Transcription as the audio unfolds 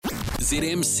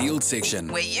ZM Sealed section.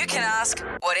 where you can ask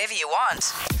whatever you want.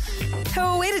 Who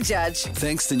are we to judge?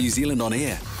 Thanks to New Zealand On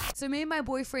Air. So me and my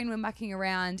boyfriend were mucking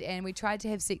around and we tried to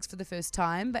have sex for the first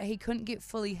time, but he couldn't get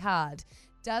fully hard.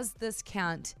 Does this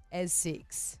count as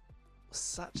sex?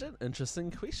 Such an interesting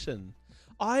question.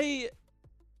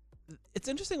 It's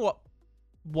interesting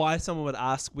why someone would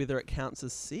ask whether it counts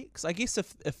as sex. I guess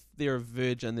if they're a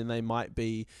virgin, then they might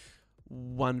be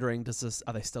wondering,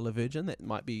 are they still a virgin? That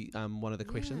might be one of the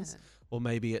questions. Or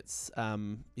maybe it's,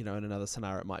 in another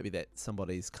scenario, it might be that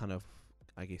somebody's kind of,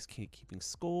 I guess, keeping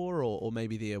score, or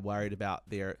maybe they're worried about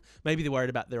their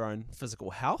own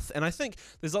physical health. And I think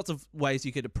there's lots of ways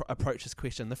you could approach this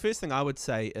question. The first thing I would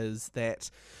say is that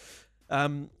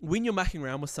when you're mucking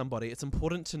around with somebody, it's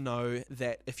important to know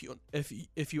that if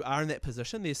you are in that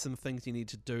position, there's some things you need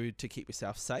to do to keep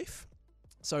yourself safe.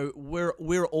 So we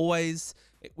would always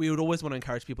want to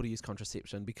encourage people to use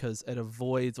contraception because it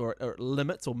avoids or it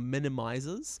limits or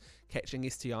minimizes catching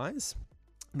STIs.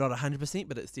 Not 100%,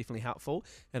 but it's definitely helpful.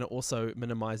 And it also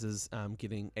minimizes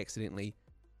getting accidentally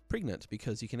pregnant,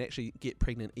 because you can actually get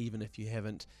pregnant even if you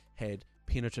haven't had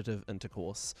penetrative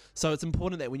intercourse. So it's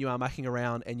important that when you are mucking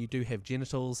around and you do have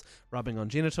genitals, rubbing on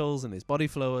genitals, and there's body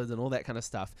fluids and all that kind of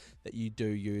stuff, that you do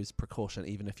use precaution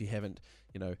even if you haven't,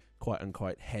 quote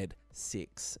unquote, had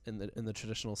sex in the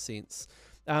traditional sense.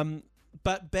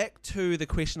 But back to the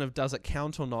question of does it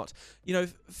count or not?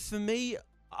 For me,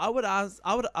 I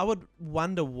would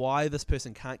wonder why this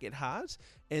person can't get hard,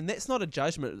 and that's not a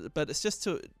judgment, but it's just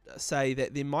to say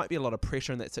that there might be a lot of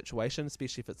pressure in that situation,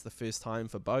 especially if it's the first time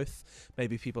for both.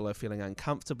 Maybe people are feeling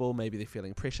uncomfortable, maybe they're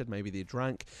feeling pressured, maybe they're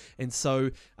drunk, and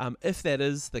so if that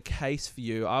is the case for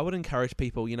you, I would encourage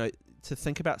people, to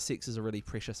think about sex as a really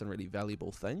precious and really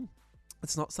valuable thing.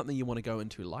 It's not something you want to go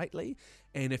into lightly,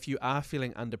 and if you are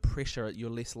feeling under pressure, you're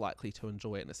less likely to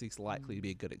enjoy it, and it's less likely to be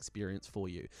a good experience for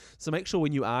you. So make sure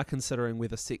when you are considering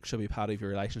whether sex should be part of your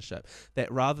relationship,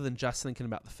 that rather than just thinking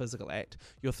about the physical act,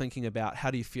 you're thinking about how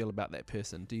do you feel about that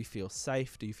person? Do you feel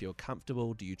safe? Do you feel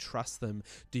comfortable? Do you trust them?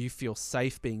 Do you feel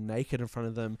safe being naked in front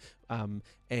of them?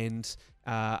 And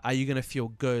are you going to feel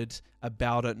good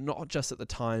about it, not just at the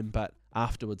time, but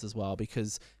afterwards as well?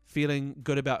 Because feeling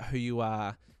good about who you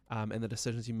are, and the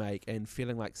decisions you make, and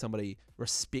feeling like somebody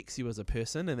respects you as a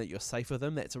person and that you're safe with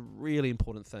them, that's a really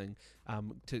important thing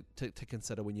to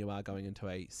consider when you are going into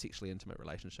a sexually intimate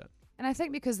relationship. And I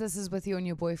think because this is with you and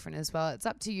your boyfriend as well, it's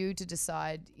up to you to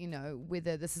decide,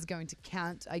 whether this is going to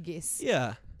count, I guess,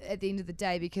 at the end of the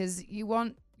day, because you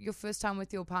want your first time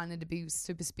with your partner to be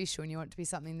super special, and you want it to be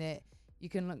something that you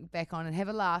can look back on and have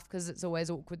a laugh, because it's always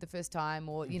awkward the first time,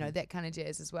 or, that kind of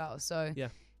jazz as well. So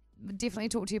definitely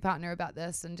talk to your partner about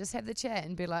this and just have the chat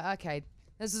and be like, okay,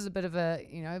 this is a bit of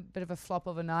a flop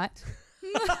of a night.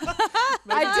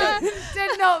 I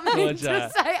did not mean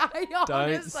to say.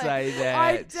 Don't say that.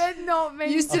 I did not mean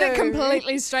to. You said it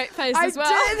completely straight faced as well.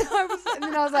 I did. And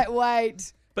then I was like,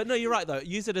 wait. But no, you're right though.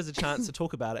 Use it as a chance to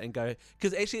talk about it and go,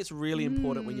 because actually it's really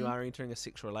important when you are entering a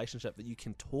sexual relationship that you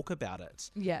can talk about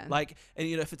it. Yeah. And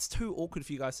if it's too awkward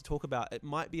for you guys to talk about, it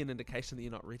might be an indication that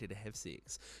you're not ready to have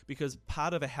sex. Because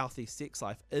part of a healthy sex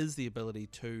life is the ability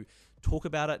to talk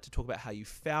about it, to talk about how you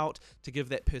felt, to give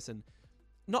that person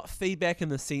not feedback in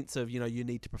the sense of, you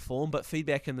need to perform, but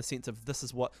feedback in the sense of this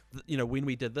is what, when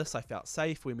we did this, I felt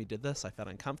safe. When we did this, I felt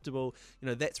uncomfortable.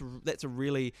 That's a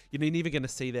really, you're never going to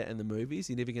see that in the movies.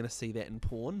 You're never going to see that in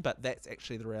porn, but that's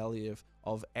actually the reality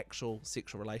of actual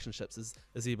sexual relationships is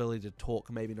the ability to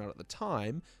talk, maybe not at the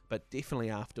time, but definitely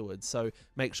afterwards. So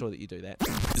make sure that you do that.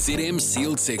 ZM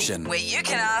Sealed section. Where you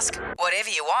can ask whatever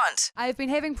you want. I've been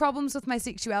having problems with my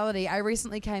sexuality. I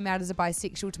recently came out as a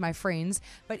bisexual to my friends,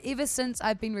 but ever since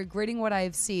I've been regretting what I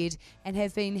have said and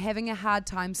have been having a hard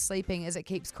time sleeping as it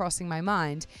keeps crossing my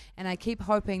mind, and I keep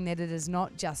hoping that it is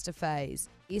not just a phase.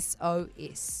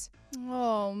 SOS.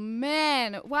 Oh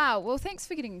man! Wow. Well, thanks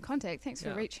for getting in contact. Thanks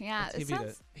for reaching out. It's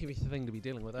heavy thing to be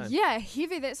dealing with. Yeah,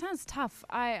 heavy. That sounds tough.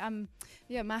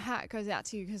 My heart goes out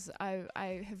to you because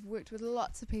I have worked with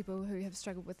lots of people who have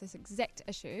struggled with this exact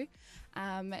issue,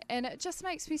 and it just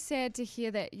makes me sad to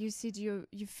hear that you said you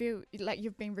feel like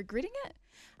you've been regretting it,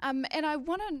 and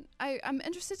I'm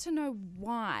interested to know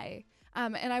why,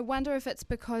 and I wonder if it's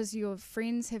because your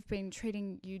friends have been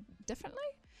treating you differently,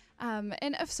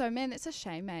 and if so, man, that's a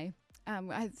shame, eh?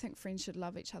 I think friends should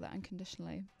love each other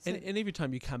unconditionally. So. And every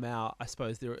time you come out, I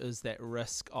suppose there is that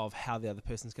risk of how the other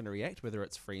person's going to react, whether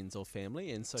it's friends or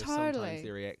family. And so sometimes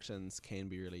their reactions can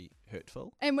be really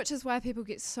hurtful. And which is why people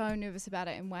get so nervous about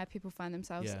it and why people find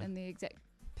themselves in the exact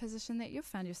position that you've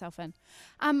found yourself in.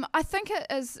 I think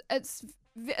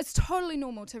it's totally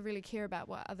normal to really care about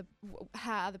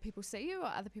how other people see you or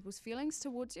other people's feelings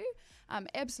towards you.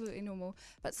 Absolutely normal.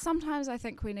 But sometimes I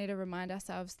think we need to remind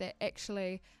ourselves that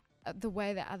actually the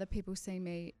way that other people see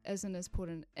me isn't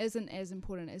as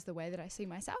important as the way that I see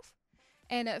myself.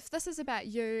 And if this is about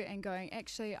you and going,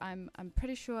 actually, I'm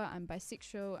pretty sure I'm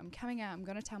bisexual, I'm coming out, I'm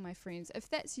going to tell my friends. If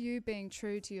that's you being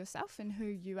true to yourself and who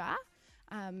you are,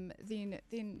 then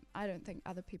I don't think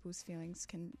other people's feelings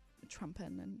can trump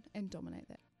in and dominate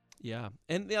that. Yeah.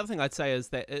 And the other thing I'd say is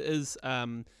that it is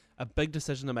a big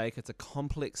decision to make. It's a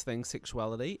complex thing,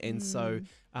 sexuality. And so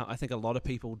I think a lot of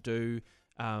people do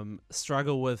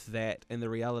struggle with that and the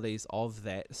realities of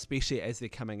that, especially as they're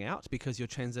coming out, because you're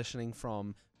transitioning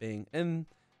from being in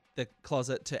the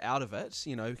closet to out of it,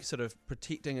 you know, sort of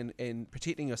protecting and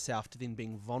protecting yourself to then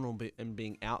being vulnerable and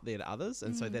being out there to others.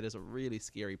 And so that is a really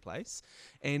scary place.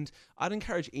 And I'd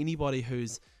encourage anybody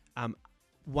who's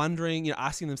wondering, you know,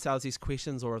 asking themselves these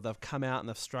questions, or if they've come out and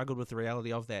they've struggled with the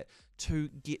reality of that, to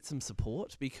get some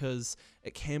support, because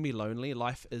it can be lonely.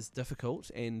 Life is difficult,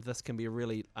 and this can be a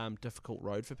really difficult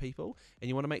road for people. And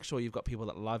you want to make sure you've got people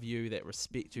that love you, that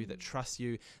respect you, that trust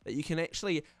you, that you can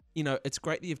actually, you know, it's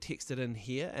great that you've texted in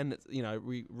here, and it's, you know,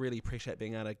 we really appreciate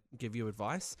being able to give you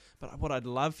advice. But what I'd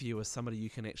love for you is somebody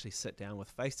you can actually sit down with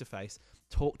face to face,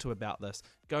 talk to about this,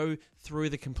 go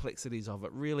through the complexities of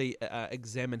it, really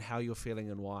examine how you're feeling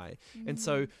and why. And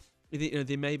so, you know,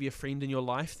 there may be a friend in your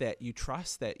life that you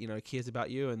trust, that, you know, cares about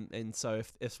you, and so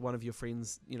if one of your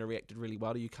friends, you know, reacted really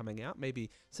well to you coming out, maybe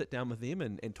sit down with them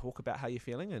and talk about how you're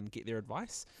feeling and get their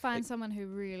advice. Find someone who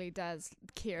really does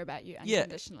care about you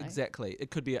unconditionally. Yeah, exactly.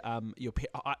 It could be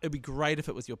it'd be great if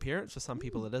it was your parents. For some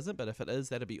people it isn't, but if it is,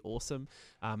 that'd be awesome.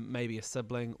 Maybe a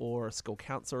sibling or a school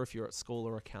counsellor if you're at school,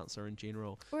 or a counsellor in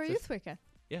general. Or a youth worker.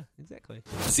 Yeah, exactly.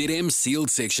 ZM Sealed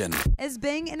Section. Is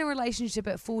being in a relationship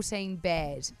at 14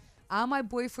 bad? Are my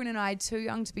boyfriend and I too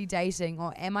young to be dating,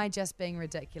 or am I just being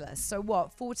ridiculous? So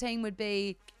what, 14 would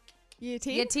be Year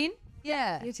 10? Year 10?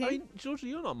 Yeah. Year 10? I mean, Georgia,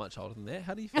 you're not much older than that.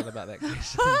 How do you feel about that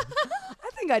question? I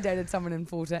think I dated someone at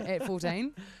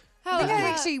 14. I think I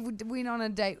actually went on a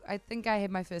date. I think I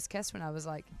had my first kiss when I was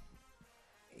like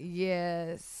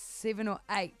year 7 or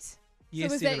 8. Year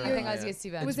was 7 that or your- I think I was eight. year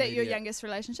 7. Was that your Intermediate. youngest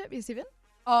relationship, year 7?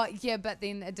 Oh, yeah, but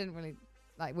then it didn't really,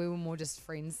 like, we were more just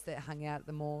friends that hung out at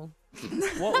the mall.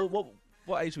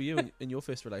 What age were you in your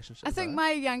first relationship? I think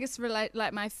my youngest,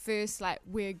 my first,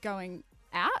 we're going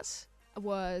out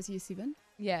was year 7.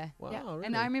 Yeah. Wow, Yeah. really?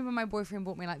 And I remember my boyfriend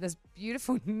bought me like this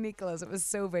beautiful necklace. It was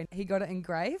silver, and he got it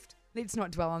engraved. Let's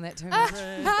not dwell on that too much.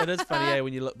 It is funny,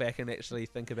 when you look back and actually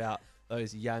think about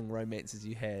those young romances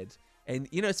you had. And,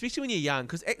 you know, especially when you're young,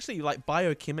 because actually, like,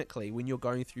 biochemically, when you're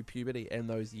going through puberty and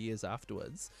those years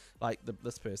afterwards, like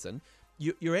this person,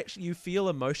 you feel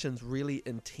emotions really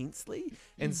intensely.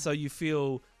 And so you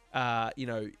feel,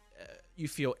 you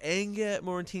feel anger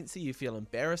more intensely, you feel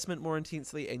embarrassment more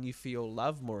intensely, and you feel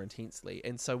love more intensely.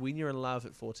 And so when you're in love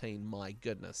at 14, my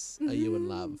goodness, are you in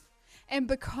love? And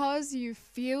because you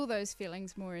feel those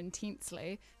feelings more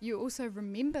intensely, you also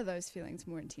remember those feelings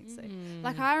more intensely.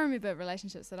 Like, I remember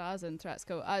relationships that I was in throughout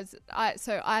school.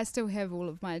 So I still have all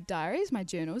of my diaries, my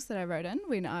journals that I wrote in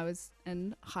when I was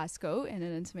in high school and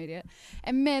in intermediate.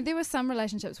 And man, there were some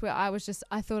relationships where I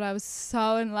thought I was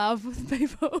so in love with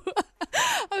people.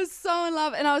 I was so in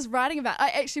love, and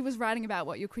I actually was writing about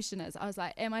what your question is. I was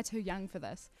like, am I too young for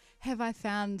this? Have I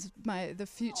found the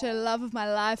future love of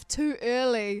my life too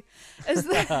early? Is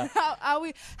that,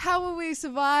 how will we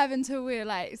survive until we're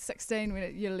like 16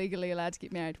 when you're legally allowed to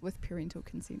get married with parental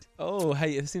consent? Oh,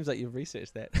 hey, it seems like you've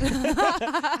researched that. Hey,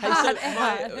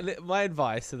 so my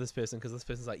advice to this person, because this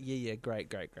person's like, yeah,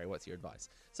 great. What's your advice?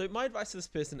 So my advice to this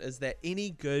person is that any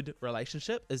good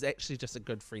relationship is actually just a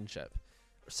good friendship.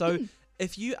 So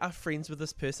if you are friends with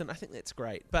this person, I think that's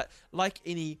great. But like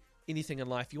anything in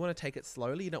life, you want to take it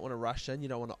slowly. You don't want to rush in. You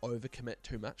don't want to overcommit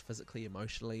too much, physically,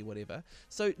 emotionally, whatever.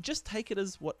 So just take it a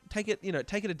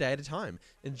day at a time.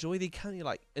 Enjoy the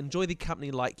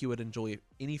company like you would enjoy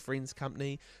any friend's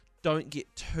company. Don't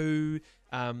get too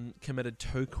committed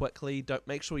too quickly.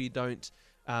 Make sure you don't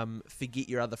forget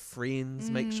your other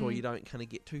friends. Make sure you don't kind of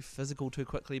get too physical too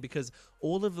quickly, because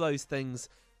all of those things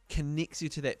connects you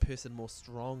to that person more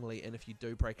strongly. And if you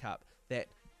do break up, that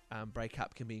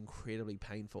breakup can be incredibly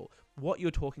painful. What you're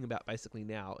talking about basically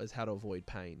now is how to avoid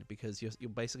pain, because you're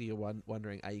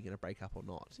wondering, are you going to break up or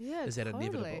not? Yeah, is that totally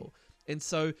inevitable? And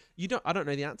so I don't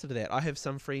know the answer to that. I have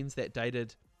some friends that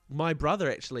dated. My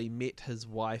brother actually met his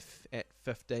wife at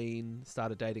 15,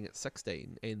 started dating at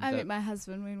 16. And I met my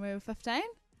husband when we were 15.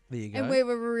 There you go. And we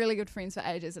were really good friends for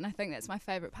ages. And I think that's my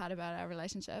favourite part about our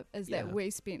relationship is that we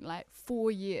spent like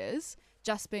 4 years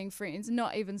just being friends,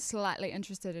 not even slightly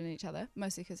interested in each other,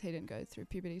 mostly because he didn't go through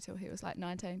puberty till he was like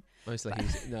 19. Mostly,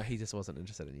 he just wasn't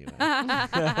interested in you.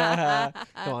 Come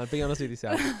on, be honest with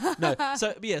yourself. No,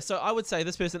 so I would say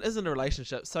this person is in a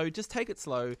relationship, so just take it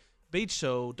slow, be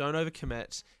chill, don't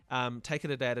overcommit, take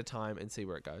it a day at a time and see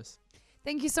where it goes.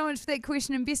 Thank you so much for that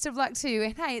question and best of luck to you.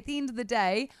 And hey, at the end of the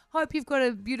day, hope you've got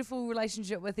a beautiful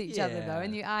relationship with each other though,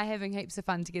 and you are having heaps of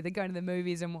fun together, going to the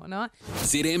movies and whatnot.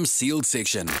 ZM Sealed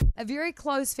Section. A very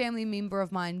close family member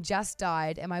of mine just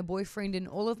died, and my boyfriend and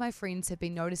all of my friends have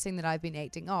been noticing that I've been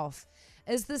acting off.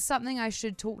 Is this something I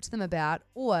should talk to them about,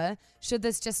 or should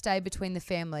this just stay between the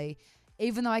family?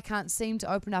 Even though I can't seem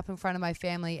to open up in front of my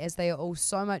family as they are all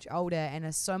so much older and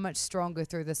are so much stronger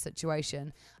through this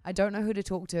situation. I don't know who to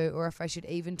talk to or if I should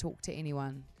even talk to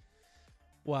anyone.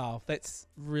 Wow, that's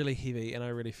really heavy and I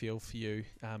really feel for you.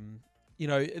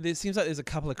 There seems like there's a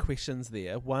couple of questions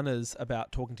there. One is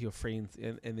about talking to your friends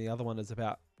and the other one is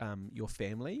about your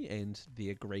family and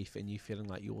their grief and you feeling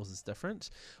like yours is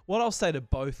different. What I'll say to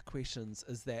both questions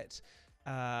is that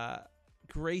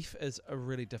grief is a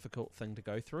really difficult thing to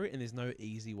go through and there's no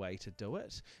easy way to do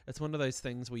it. It's one of those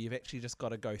things where you've actually just got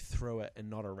to go through it and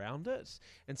not around it.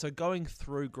 And so going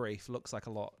through grief looks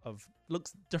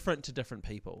different to different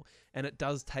people and it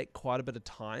does take quite a bit of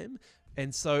time.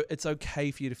 And so it's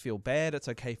okay for you to feel bad. It's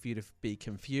okay for you to be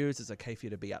confused. It's okay for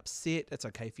you to be upset. It's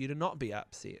okay for you to not be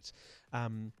upset.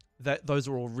 Those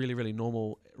are all really, really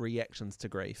normal reactions to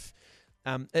grief.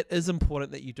 It is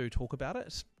important that you do talk about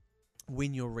it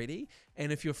when you're ready,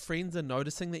 and if your friends are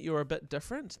noticing that you're a bit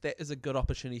different, that is a good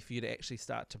opportunity for you to actually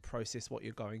start to process what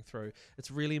you're going through.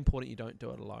 It's really important you don't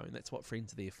do it alone. That's what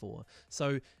friends are there for.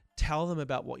 So tell them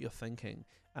about what you're thinking.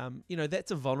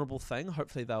 That's a vulnerable thing.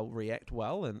 Hopefully they'll react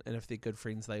well, and if they're good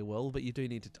friends they will, but you do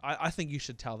need to I think you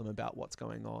should tell them about what's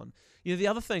going on. The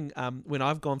other thing, when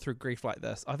I've gone through grief like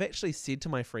this, I've actually said to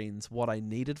my friends what I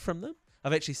needed from them.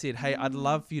 I've actually said, hey, I'd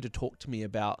love for you to talk to me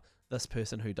about this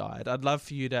person who died. I'd love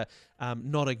for you to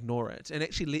not ignore it and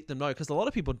actually let them know, because a lot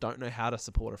of people don't know how to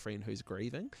support a friend who's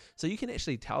grieving. So you can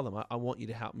actually tell them, I want you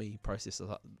to help me process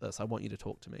this. I want you to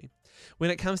talk to me. When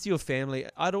it comes to your family,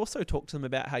 I'd also talk to them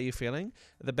about how you're feeling,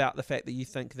 about the fact that you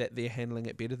think that they're handling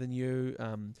it better than you,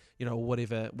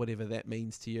 whatever that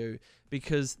means to you,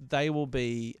 because they'll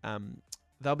be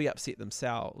upset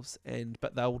themselves,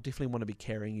 but they'll definitely want to be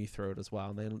carrying you through it as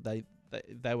well. And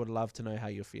they would love to know how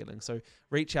you're feeling. So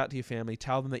reach out to your family,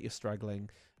 tell them that you're struggling.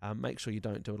 Make sure you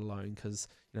don't do it alone, because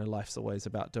life's always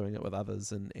about doing it with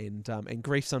others. And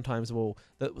grief sometimes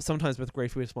with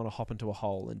grief we just want to hop into a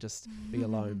hole and just be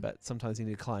alone. But sometimes you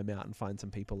need to climb out and find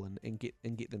some people and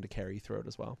get them to carry you through it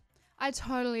as well. I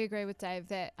totally agree with Dave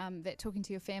that talking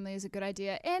to your family is a good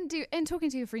idea, and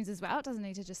talking to your friends as well. It doesn't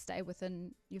need to just stay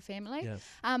within your family.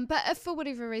 Yeah. But if for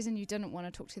whatever reason you didn't want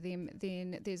to talk to them,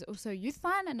 then there's also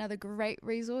Youthline, another great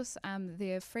resource.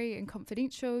 They're free and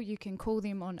confidential. You can call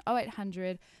them on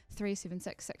 0800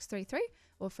 376 633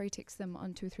 or free text them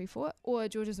on 234. Or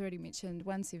George has already mentioned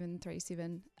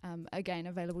 1737. Again,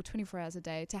 available 24 hours a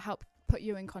day to help put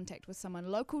you in contact with someone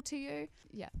local to you.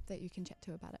 Yeah, that you can chat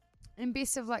to about it. And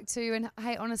best of luck too. And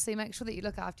hey, honestly, make sure that you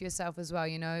look after yourself as well.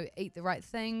 Eat the right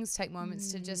things, take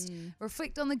moments to just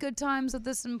reflect on the good times of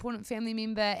this important family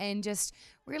member, and just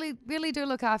really, really do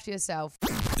look after yourself.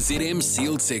 ZM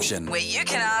Sealed Section, where you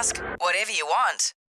can ask whatever you want.